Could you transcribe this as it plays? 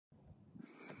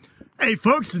Hey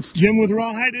folks, it's Jim with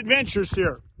RawHyde Adventures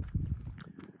here.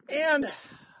 And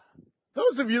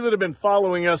those of you that have been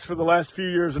following us for the last few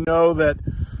years know that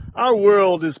our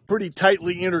world is pretty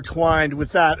tightly intertwined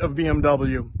with that of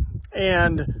BMW.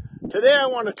 And today I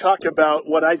want to talk about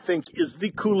what I think is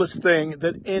the coolest thing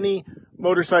that any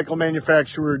motorcycle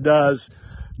manufacturer does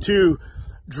to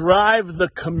drive the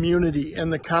community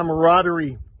and the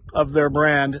camaraderie of their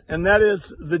brand, and that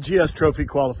is the GS Trophy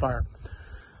Qualifier.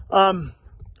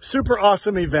 Super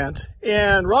awesome event,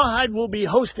 and RawHyde will be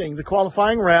hosting the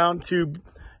qualifying round to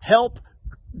help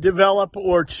develop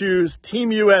or choose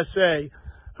Team USA,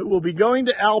 who will be going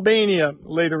to Albania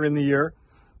later in the year,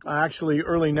 actually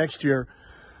early next year,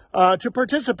 to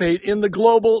participate in the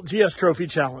Global GS Trophy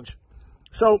Challenge.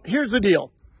 So here's the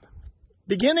deal.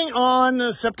 Beginning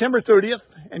on September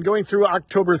 30th and going through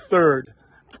October 3rd,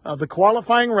 the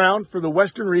qualifying round for the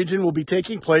Western region will be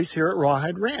taking place here at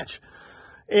RawHyde Ranch.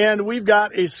 And we've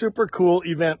got a super cool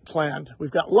event planned.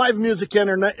 We've got live music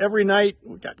every night.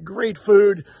 We've got great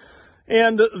food.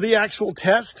 And the actual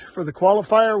test for the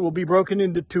qualifier will be broken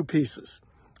into two pieces.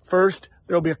 First,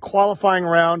 there will be a qualifying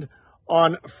round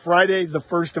on Friday, the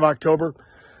 1st of October.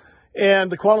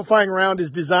 And the qualifying round is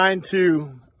designed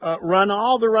to run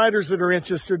all the riders that are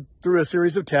interested through a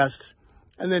series of tests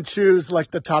and then choose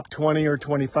like the top 20 or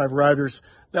 25 riders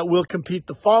that will compete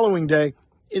the following day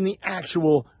in the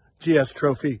actual GS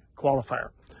Trophy Qualifier.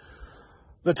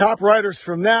 The top riders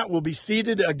from that will be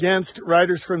seeded against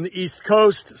riders from the East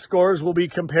Coast. Scores will be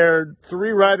compared. 3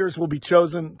 riders will be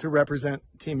chosen to represent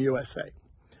Team USA.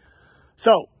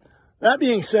 So, that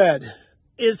being said,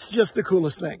 it's just the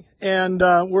coolest thing. And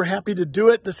we're happy to do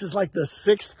it. This is like the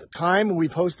 6th time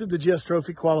we've hosted the GS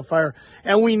Trophy Qualifier.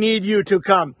 And we need you to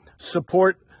come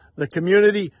support the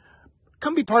community.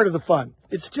 Come be part of the fun.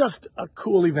 It's just a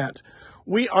cool event.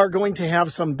 We are going to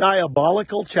have some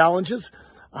diabolical challenges.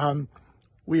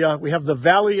 We have the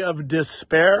Valley of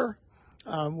Despair,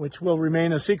 which will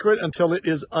remain a secret until it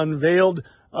is unveiled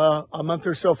a month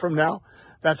or so from now.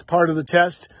 That's part of the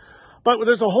test. But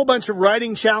there's a whole bunch of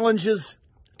riding challenges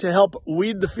to help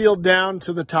weed the field down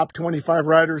to the top 25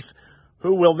 riders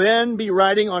who will then be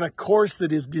riding on a course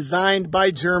that is designed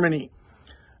by Germany.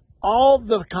 All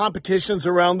the competitions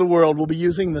around the world will be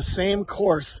using the same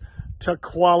course to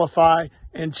qualify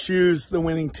and choose the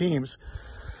winning teams.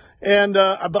 And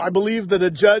I believe that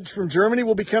a judge from Germany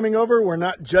will be coming over. We're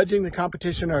not judging the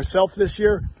competition ourselves this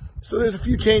year. So there's a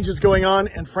few changes going on.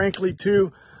 And frankly,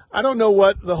 too, I don't know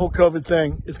what the whole COVID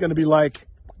thing is going to be like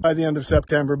by the end of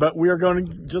September. But we are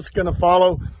just going to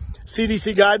follow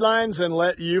CDC guidelines and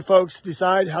let you folks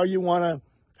decide how you want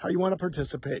to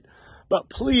participate. But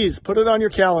please put it on your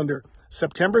calendar.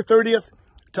 September 30th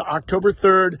to October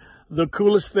 3rd. The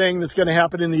coolest thing that's going to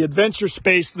happen in the adventure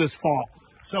space this fall.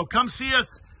 So come see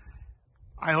us.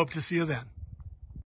 I hope to see you then.